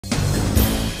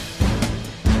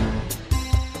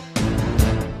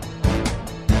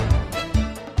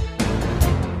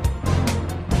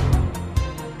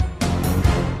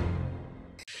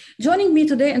Joining me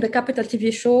today in the Capital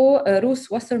TV show, Ruth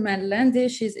Wasserman Lande.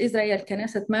 She's Israel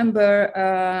Knesset member.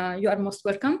 You are most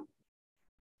welcome.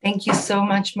 Thank you so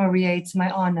much, Maria. It's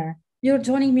my honor. You're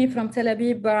joining me from Tel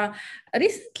Aviv.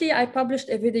 Recently, I published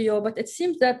a video, but it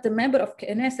seems that the member of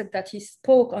Knesset that he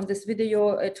spoke on this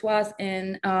video, it was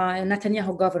in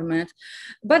Netanyahu government.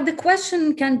 But the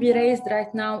question can be raised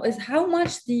right now is how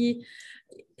much the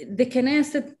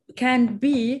Knesset can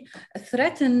be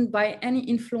threatened by any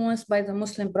influence by the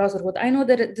Muslim Brotherhood. I know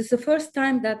that this is the first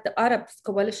time that the Arab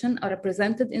coalition are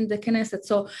represented in the Knesset.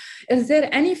 So is there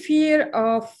any fear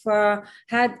of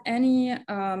had any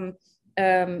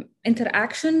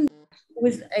interaction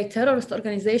with a terrorist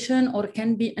organization or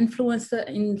can be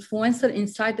influencer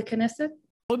inside the Knesset?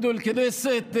 عضو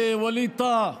الكنيسة وليد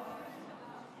طه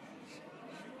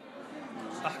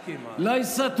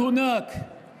ليست هناك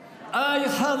أي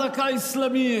حركة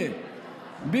إسلامية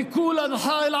بكل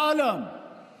أنحاء العالم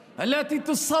التي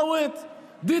تصوت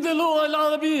ضد اللغة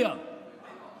العربية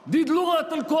ضد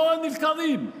لغة القرآن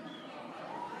الكريم.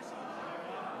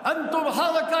 أنتم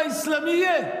حركة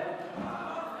إسلامية؟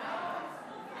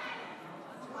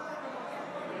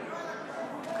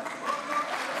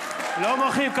 לא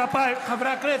מוחאים כפיים, חברי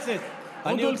הכנסת.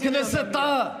 עודו לכנסת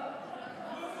טעה.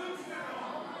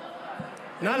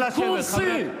 נא לשבת,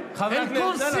 חברי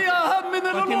הכנסת. الكرسي أهم من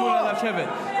اللغة.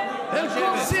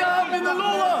 الكرسي أهم من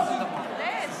اللغة.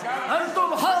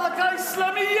 أنتم حركة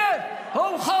إسلامية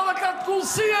أو حركة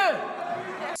كرسية.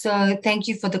 So thank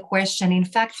you for the question. In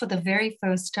fact, for the very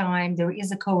first time, there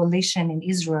is a coalition in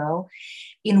Israel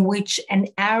in which an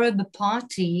Arab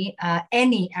party,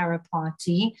 any Arab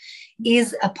party,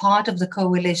 is a part of the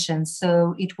coalition.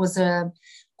 So it was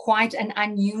quite an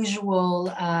unusual,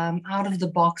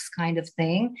 out-of-the-box kind of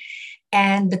thing.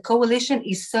 And the coalition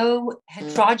is so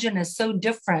heterogeneous, so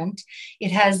different.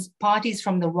 It has parties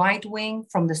from the right wing,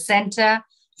 from the center,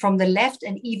 from the left,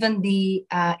 and even the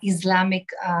Islamic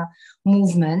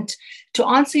movement. To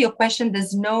answer your question,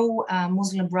 there's no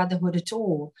Muslim Brotherhood at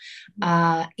all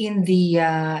in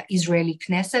the Israeli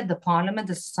Knesset, the parliament.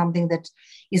 This is something that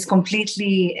is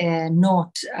completely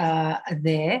not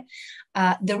there.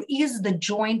 There is the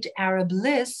Joint Arab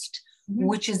List,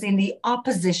 which is in the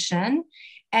opposition,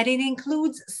 and it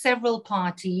includes several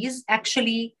parties.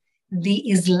 Actually, the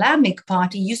Islamic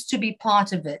Party used to be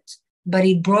part of it, but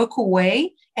it broke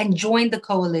away and joined the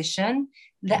coalition.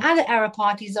 The other Arab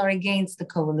parties are against the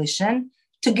coalition,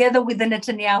 together with the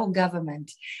Netanyahu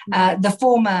government, the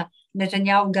former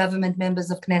Netanyahu government members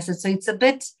of Knesset. So it's a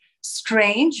bit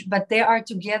strange, but they are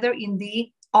together in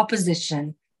the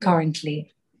opposition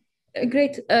currently.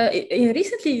 Great.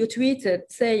 Recently, you tweeted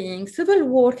saying civil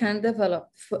war can develop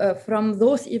from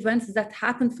those events that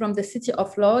happened from the city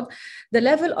of Lod. The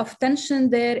level of tension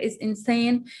there is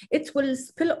insane. It will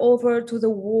spill over to the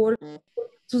war,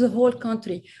 to the whole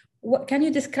country. Can you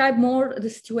describe more the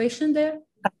situation there?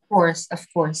 Of course.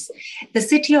 The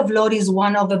city of Lod is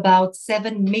one of about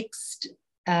 7 mixed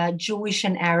Jewish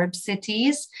and Arab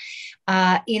cities.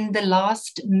 In the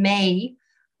last May,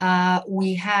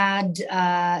 we had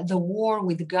the war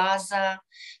with Gaza,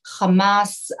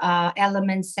 Hamas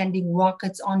elements sending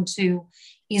rockets onto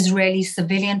Israeli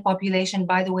civilian population,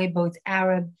 by the way, both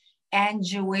Arab and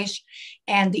Jewish,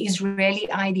 and the Israeli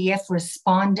IDF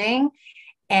responding.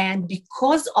 And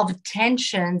because of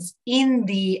tensions in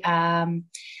the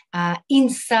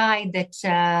inside that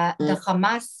the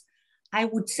Hamas, I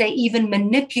would say, even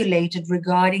manipulated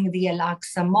regarding the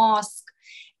Al-Aqsa Mosque,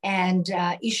 and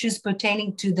issues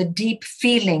pertaining to the deep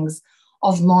feelings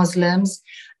of Muslims,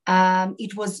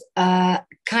 it was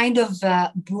kind of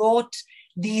brought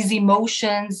these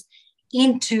emotions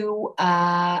into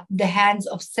the hands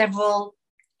of several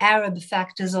Arab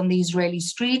factors on the Israeli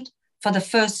street for the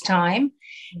first time.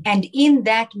 And in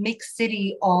that mixed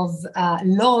city of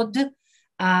Lod,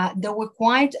 there were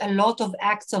quite a lot of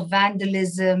acts of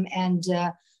vandalism and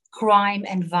crime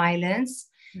and violence,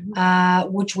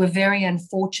 which were very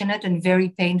unfortunate and very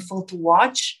painful to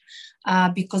watch,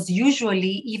 because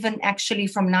usually, even actually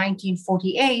from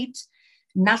 1948,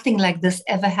 nothing like this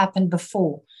ever happened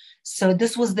before. So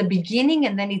this was the beginning,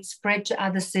 and then it spread to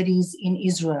other cities in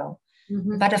Israel.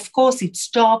 But of course, it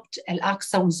stopped.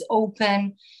 Al-Aqsa was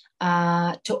open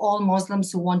to all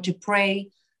Muslims who want to pray.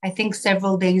 I think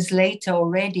several days later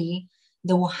already,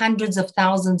 there were hundreds of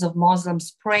thousands of Muslims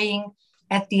praying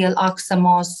at the Al-Aqsa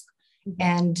Mosque.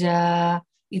 And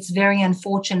it's very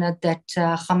unfortunate that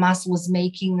Hamas was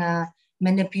making a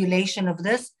manipulation of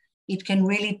this. it can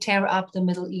really tear up the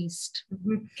Middle East.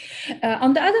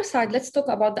 On the other side, let's talk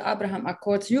about the Abraham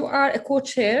Accords. You are a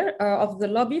co-chair of the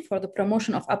lobby for the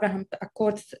promotion of Abraham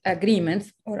Accords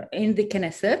agreements or in the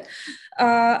Knesset.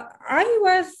 I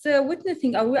was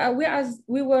witnessing,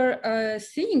 we were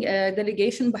seeing a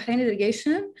delegation, Bahraini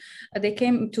delegation. They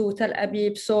came to Tel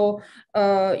Aviv. So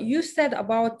you said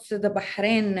about the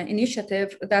Bahrain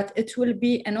initiative that it will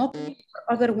be an opening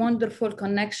for other wonderful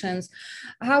connections.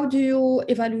 How do you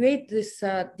evaluate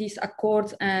these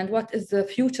accords, and what is the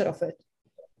future of it?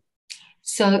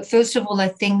 So first of all, I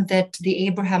think that the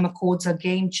Abraham Accords are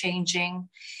game-changing.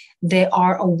 They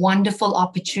are a wonderful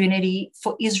opportunity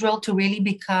for Israel to really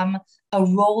become a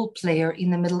role player in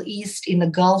the Middle East, in the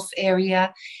Gulf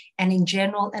area, and in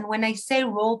general. And when I say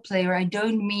role player, I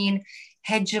don't mean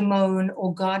hegemon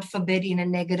or, God forbid, in a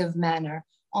negative manner.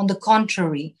 On the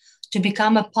contrary, to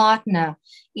become a partner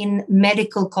in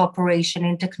medical cooperation,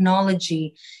 in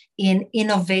technology, in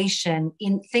innovation,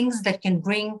 in things that can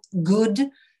bring good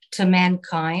to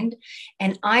mankind.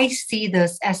 And I see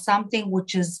this as something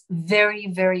which is very,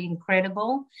 very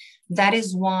incredible. That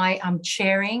is why I'm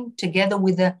chairing together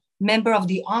with a member of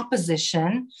the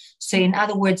opposition. So in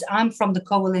other words, I'm from the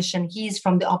coalition, he's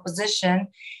from the opposition.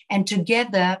 And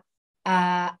together,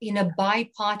 in a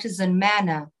bipartisan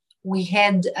manner, we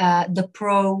had the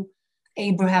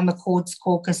pro-Abraham Accords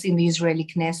caucus in the Israeli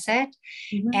Knesset.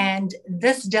 And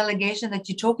this delegation that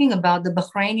you're talking about, the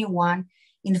Bahraini one,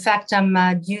 in fact, I'm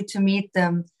due to meet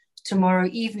them tomorrow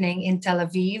evening in Tel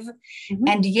Aviv.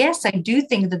 And yes, I do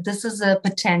think that this is a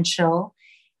potential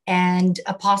and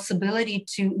a possibility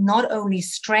to not only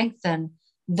strengthen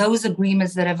those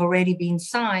agreements that have already been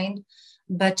signed,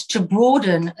 but to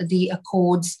broaden the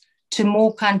accords to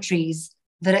more countries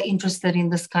that are interested in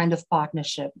this kind of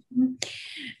partnership.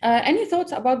 Any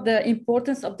thoughts about the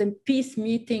importance of the peace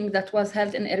meeting that was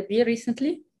held in Erbil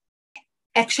recently?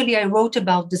 Actually, I wrote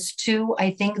about this too.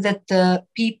 I think that the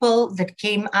people that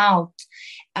came out,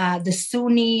 the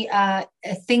Sunni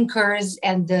thinkers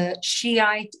and the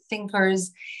Shiite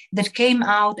thinkers that came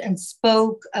out and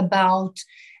spoke about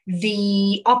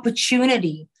the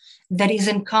opportunity that is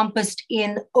encompassed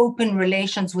in open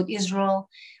relations with Israel.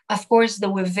 Of course, they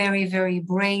were very, very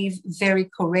brave, very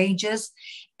courageous.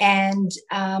 And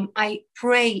I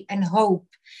pray and hope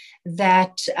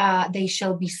that they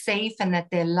shall be safe and that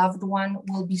their loved one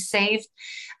will be safe.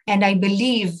 And I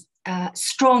believe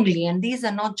strongly, and these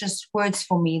are not just words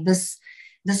for me, this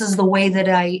is the way that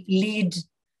I lead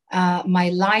my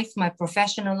life, my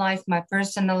professional life, my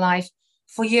personal life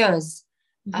for years,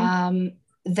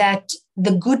 that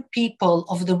the good people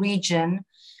of the region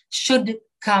should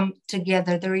come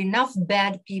together. There are enough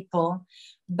bad people,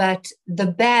 but the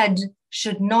bad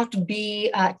should not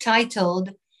be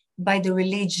titled by the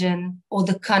religion or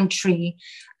the country,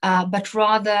 but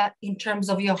rather in terms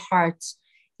of your heart.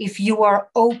 If you are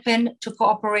open to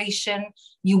cooperation,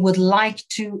 you would like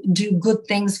to do good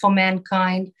things for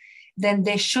mankind, then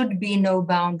there should be no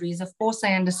boundaries. Of course,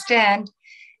 I understand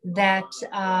that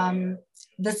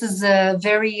this is a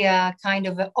very kind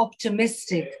of an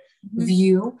optimistic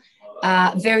view,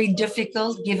 very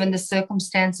difficult given the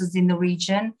circumstances in the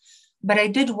region. But I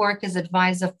did work as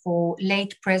advisor for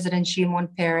late President Shimon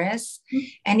Peres,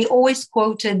 and he always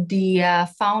quoted the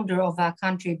founder of our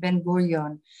country, Ben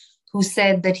Gurion, who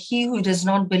said that he who does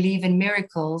not believe in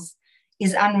miracles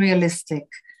is unrealistic.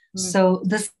 So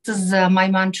this is my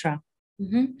mantra.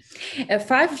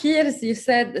 5 years, you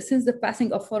said, since the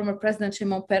passing of former President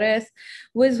Shimon Peres,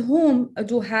 with whom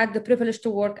you had the privilege to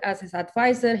work as his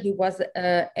advisor. He was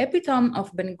an epitome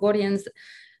of Ben Gurion's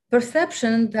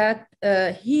perception that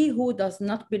he who does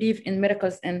not believe in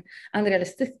miracles and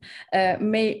unrealistic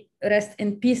may rest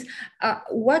in peace.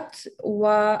 What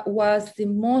was the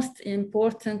most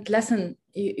important lesson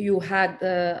you had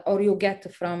or you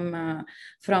get from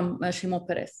Shimon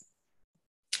Peres?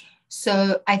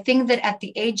 So I think that at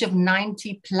the age of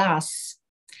 90 plus,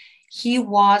 he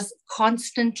was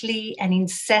constantly and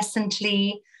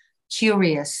incessantly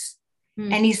curious.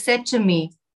 And he said to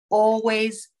me,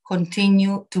 always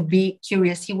continue to be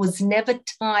curious. He was never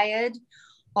tired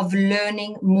of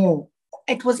learning more.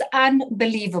 It was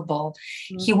unbelievable.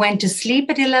 He went to sleep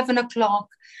at 11 o'clock,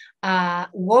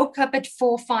 woke up at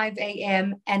 4, 5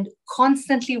 a.m. and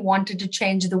constantly wanted to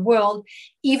change the world,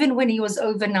 even when he was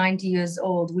over 90 years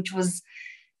old, which was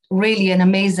really an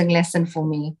amazing lesson for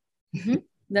me.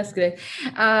 That's great.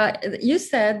 You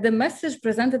said the message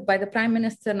presented by the Prime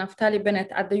Minister Naftali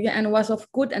Bennett at the UN was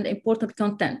of good and important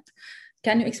content.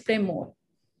 Can you explain more?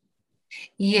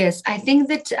 Yes, I think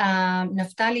that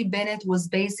Naftali Bennett was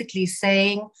basically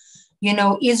saying, you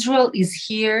know, Israel is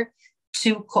here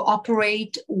to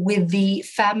cooperate with the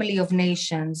family of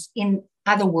nations. In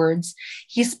other words,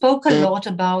 he spoke a lot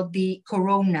about the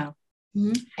corona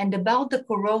and about the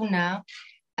corona,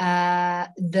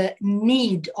 the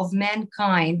need of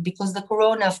mankind, because the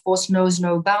corona, of course, knows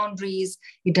no boundaries.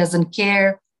 It doesn't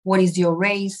care what is your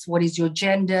race, what is your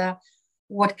gender,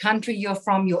 what country you're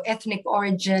from, your ethnic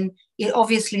origin. It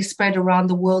obviously spread around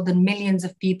the world and millions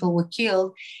of people were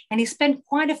killed. And he spent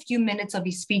quite a few minutes of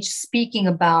his speech speaking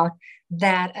about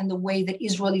that and the way that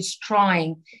Israel is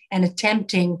trying and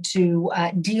attempting to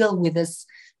deal with this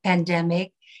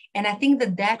pandemic. And I think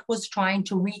that that was trying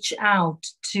to reach out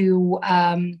to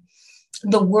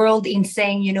the world in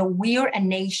saying, you know, we are a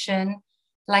nation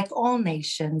like all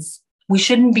nations. We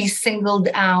shouldn't be singled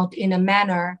out in a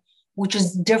manner which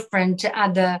is different to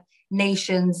other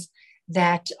nations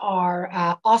that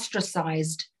are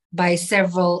ostracized by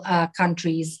several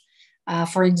countries,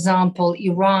 for example,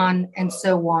 Iran and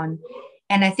so on.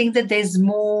 And I think that there's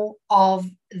more of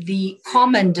the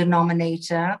common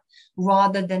denominator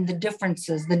rather than the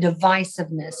differences, the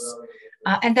divisiveness.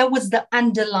 And that was the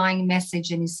underlying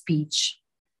message in his speech.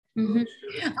 Mm-hmm.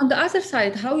 On the other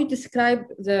side, how you describe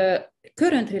the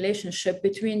current relationship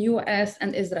between US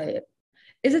and Israel?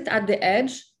 Is it at the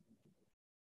edge?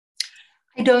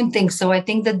 I don't think so. I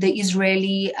think that the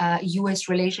Israeli-US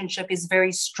relationship is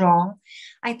very strong.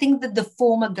 I think that the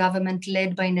former government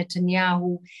led by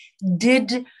Netanyahu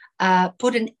did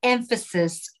put an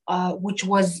emphasis, which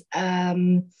was,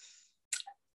 in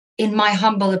my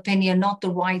humble opinion, not the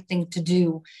right thing to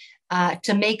do,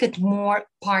 to make it more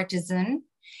partisan.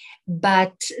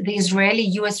 But the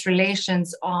Israeli-US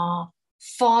relations are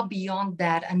far beyond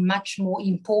that and much more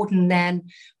important than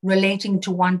relating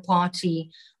to one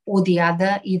party or the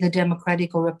other, either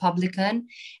Democratic or Republican.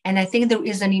 And I think there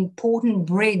is an important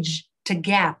bridge to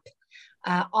gap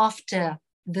after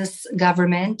this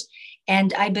government.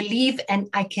 And I believe, and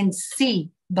I can see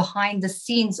behind the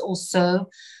scenes also,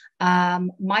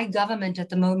 my government at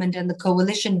the moment and the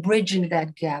coalition bridging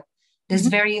that gap. There's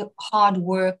very hard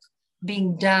work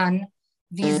being done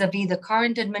vis-a-vis the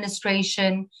current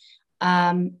administration,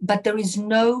 but there is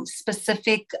no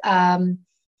specific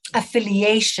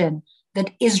affiliation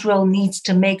that Israel needs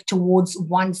to make towards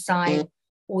one side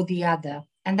or the other.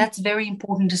 And that's very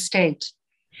important to state.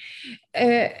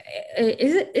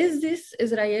 Is this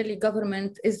Israeli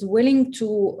government is willing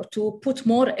to put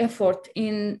more effort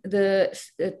in the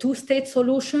two-state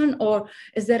solution, or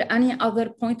is there any other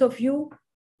point of view?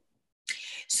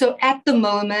 So at the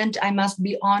moment, I must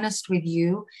be honest with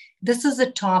you, this is a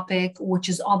topic which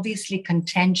is obviously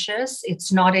contentious.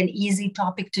 It's not an easy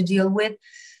topic to deal with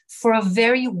for a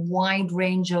very wide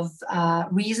range of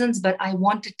reasons, but I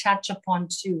want to touch upon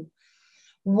two.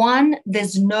 One,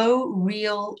 there's no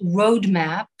real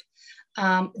roadmap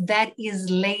that is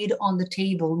laid on the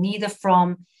table, neither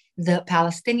from the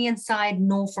Palestinian side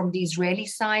nor from the Israeli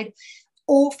side,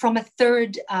 or from a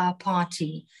third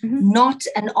party, not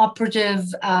an operative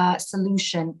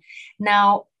solution.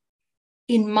 Now,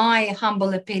 in my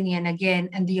humble opinion, again,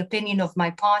 and the opinion of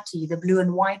my party, the blue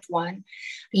and white one,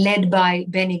 led by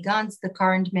Benny Gantz, the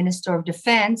current Minister of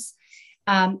Defense,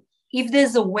 if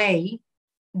there's a way,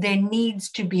 there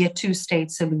needs to be a two-state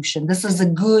solution. This is a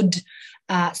good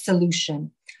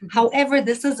solution. However,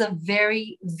 this is a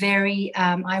very, very,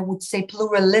 I would say,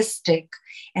 pluralistic,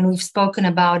 and we've spoken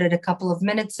about it a couple of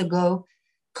minutes ago,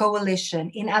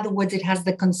 coalition. In other words, it has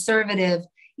the conservative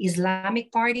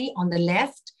Islamic Party on the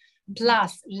left,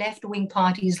 plus left-wing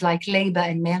parties like Labour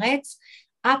and Meretz,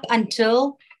 up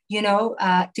until,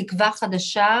 Tikva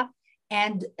Chadasha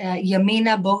and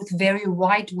Yamina, both very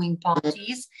right-wing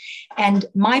parties, and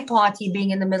my party being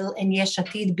in the middle and Yesh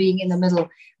Atid being in the middle,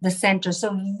 the center.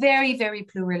 So very, very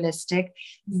pluralistic,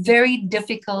 very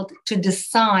difficult to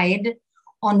decide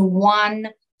on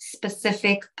one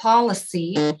specific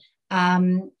policy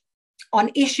on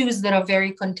issues that are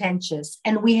very contentious.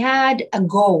 And we had a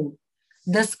goal,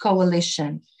 this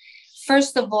coalition,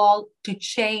 first of all, to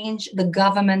change the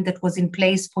government that was in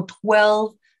place for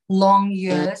 12 long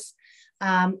years,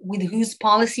 with whose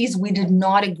policies we did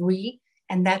not agree,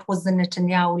 and that was the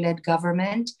Netanyahu-led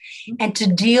government, and to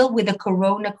deal with the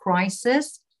corona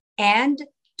crisis and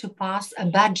to pass a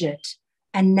budget,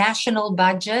 a national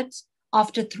budget,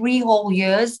 after 3 whole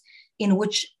years in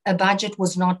which a budget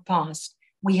was not passed.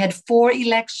 We had 4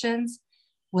 elections,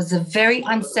 was a very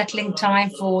unsettling time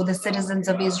for the citizens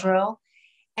of Israel,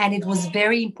 and it was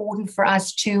very important for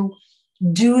us to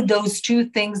do those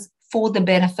 2 things for the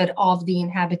benefit of the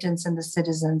inhabitants and the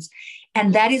citizens.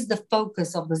 And that is the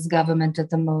focus of this government at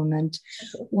the moment.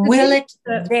 Will it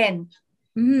then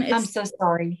I'm so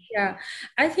sorry. Yeah,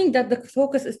 I think that the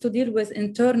focus is to deal with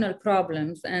internal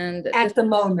problems and at the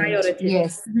moment, priority.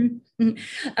 yes.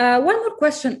 One more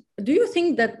question. Do you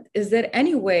think that is there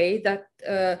any way that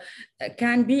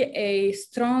can be a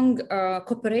strong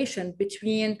cooperation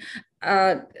between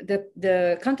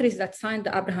the countries that signed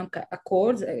the Abraham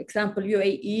Accords, example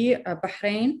UAE,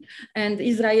 Bahrain, and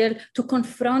Israel, to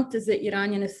confront the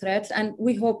Iranian threats? And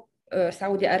we hope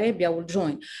Saudi Arabia will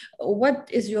join. What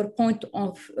is your point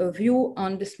of view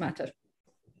on this matter?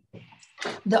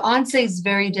 The answer is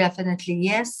very definitely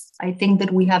yes. I think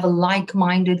that we have a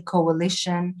like-minded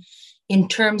coalition in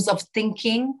terms of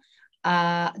thinking.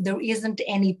 There isn't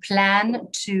any plan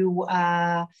to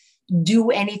do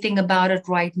anything about it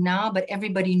right now, but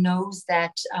everybody knows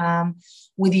that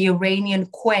with the Iranian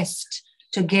quest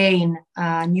to gain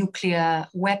nuclear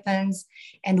weapons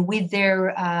and with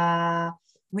their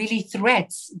really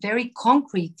threats, very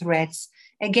concrete threats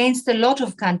against a lot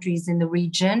of countries in the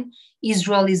region.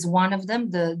 Israel is one of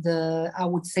them, I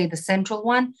would say the central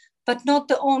one, but not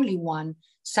the only one.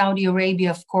 Saudi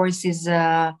Arabia, of course, is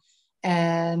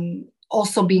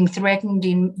also being threatened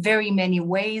in very many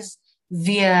ways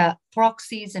via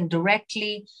proxies and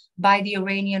directly by the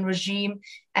Iranian regime.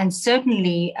 And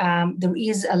certainly there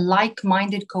is a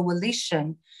like-minded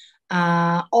coalition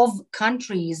of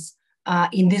countries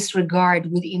in this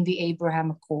regard within the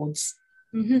Abraham Accords.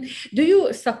 Do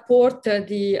you support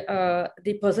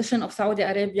the position of Saudi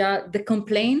Arabia, the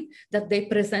complaint that they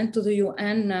present to the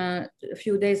UN a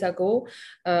few days ago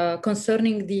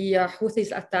concerning the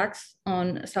Houthis attacks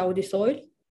on Saudi soil?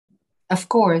 Of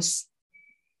course,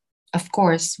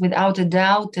 without a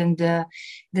doubt. And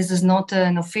this is not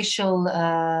an official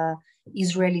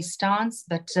Israeli stance,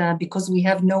 but because we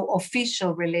have no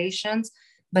official relations.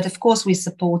 But of course, we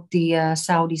support the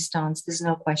Saudi stance. There's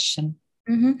no question.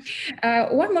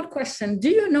 One more question. Do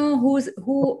you know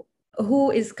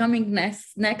who is coming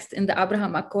next in the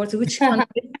Abraham Accords? Which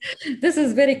country? This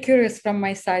is very curious from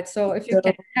my side. So if you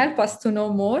can help us to know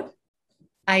more.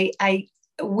 I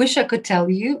wish I could tell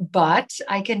you, but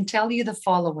I can tell you the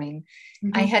following.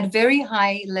 I had very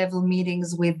high-level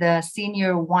meetings with the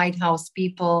senior White House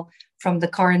people from the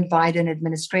current Biden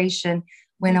administration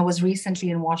when I was recently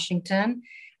in Washington.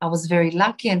 I was very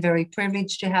lucky and very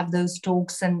privileged to have those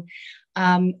talks. And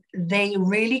they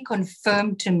really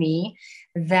confirmed to me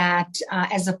that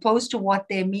as opposed to what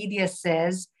their media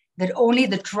says, that only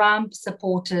the Trump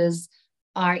supporters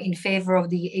are in favor of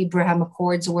the Abraham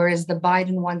Accords, whereas the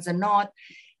Biden ones are not,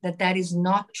 that is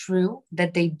not true,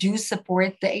 that they do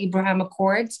support the Abraham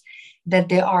Accords, that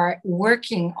they are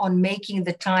working on making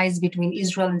the ties between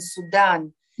Israel and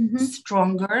Sudan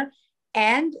stronger,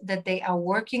 and that they are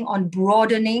working on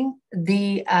broadening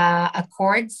the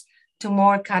accords to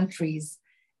more countries.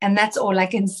 And that's all I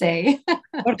can say.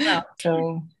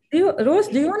 So, Rose,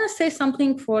 do you want to say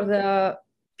something for the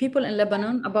people in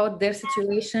Lebanon about their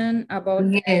situation, about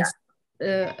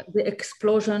the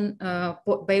explosion,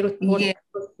 Beirut port?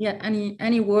 Yeah,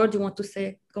 any word you want to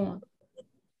say? Go on.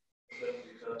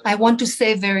 I want to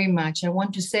say very much. I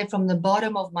want to say from the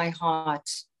bottom of my heart,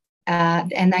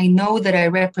 and I know that I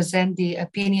represent the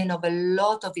opinion of a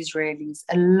lot of Israelis,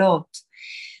 a lot.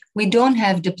 We don't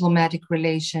have diplomatic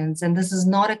relations, and this is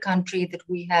not a country that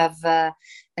we have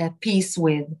peace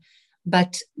with.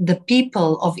 But the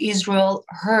people of Israel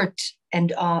hurt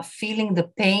and are feeling the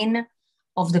pain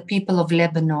of the people of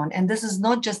Lebanon. And this is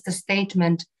not just a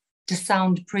statement to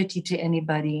sound pretty to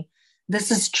anybody. This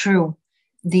is true.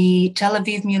 The Tel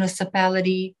Aviv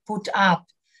municipality put up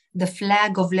the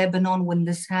flag of Lebanon when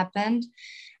this happened.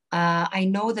 I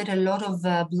know that a lot of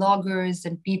bloggers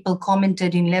and people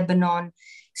commented in Lebanon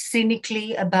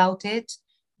cynically about it,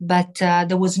 but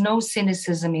there was no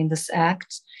cynicism in this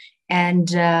act. And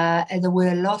there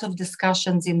were a lot of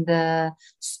discussions in the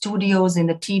studios, in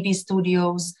the TV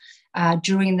studios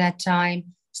during that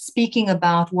time, speaking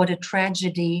about what a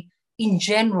tragedy in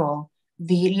general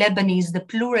the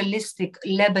pluralistic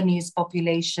Lebanese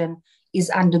population is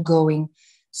undergoing.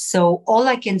 So all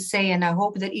I can say, and I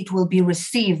hope that it will be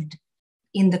received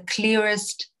in the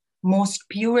clearest, most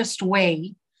purest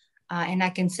way, and I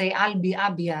can say Al Bi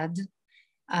Abiyad,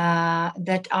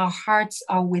 that our hearts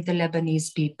are with the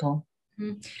Lebanese people.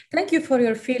 Thank you for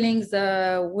your feelings.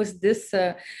 With this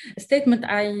statement,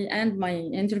 I end my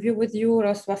interview with you,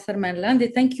 Ruth Wasserman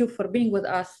Lande. Thank you for being with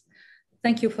us.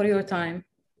 Thank you for your time.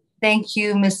 Thank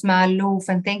you, Ms. Ma'alouf,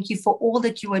 and thank you for all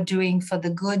that you are doing for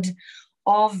the good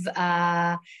of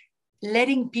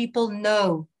letting people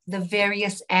know the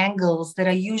various angles that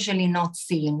are usually not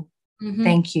seen.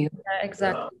 Thank you. Yeah,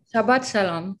 exactly. Shabbat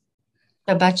Shalom.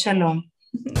 Shabbat Shalom.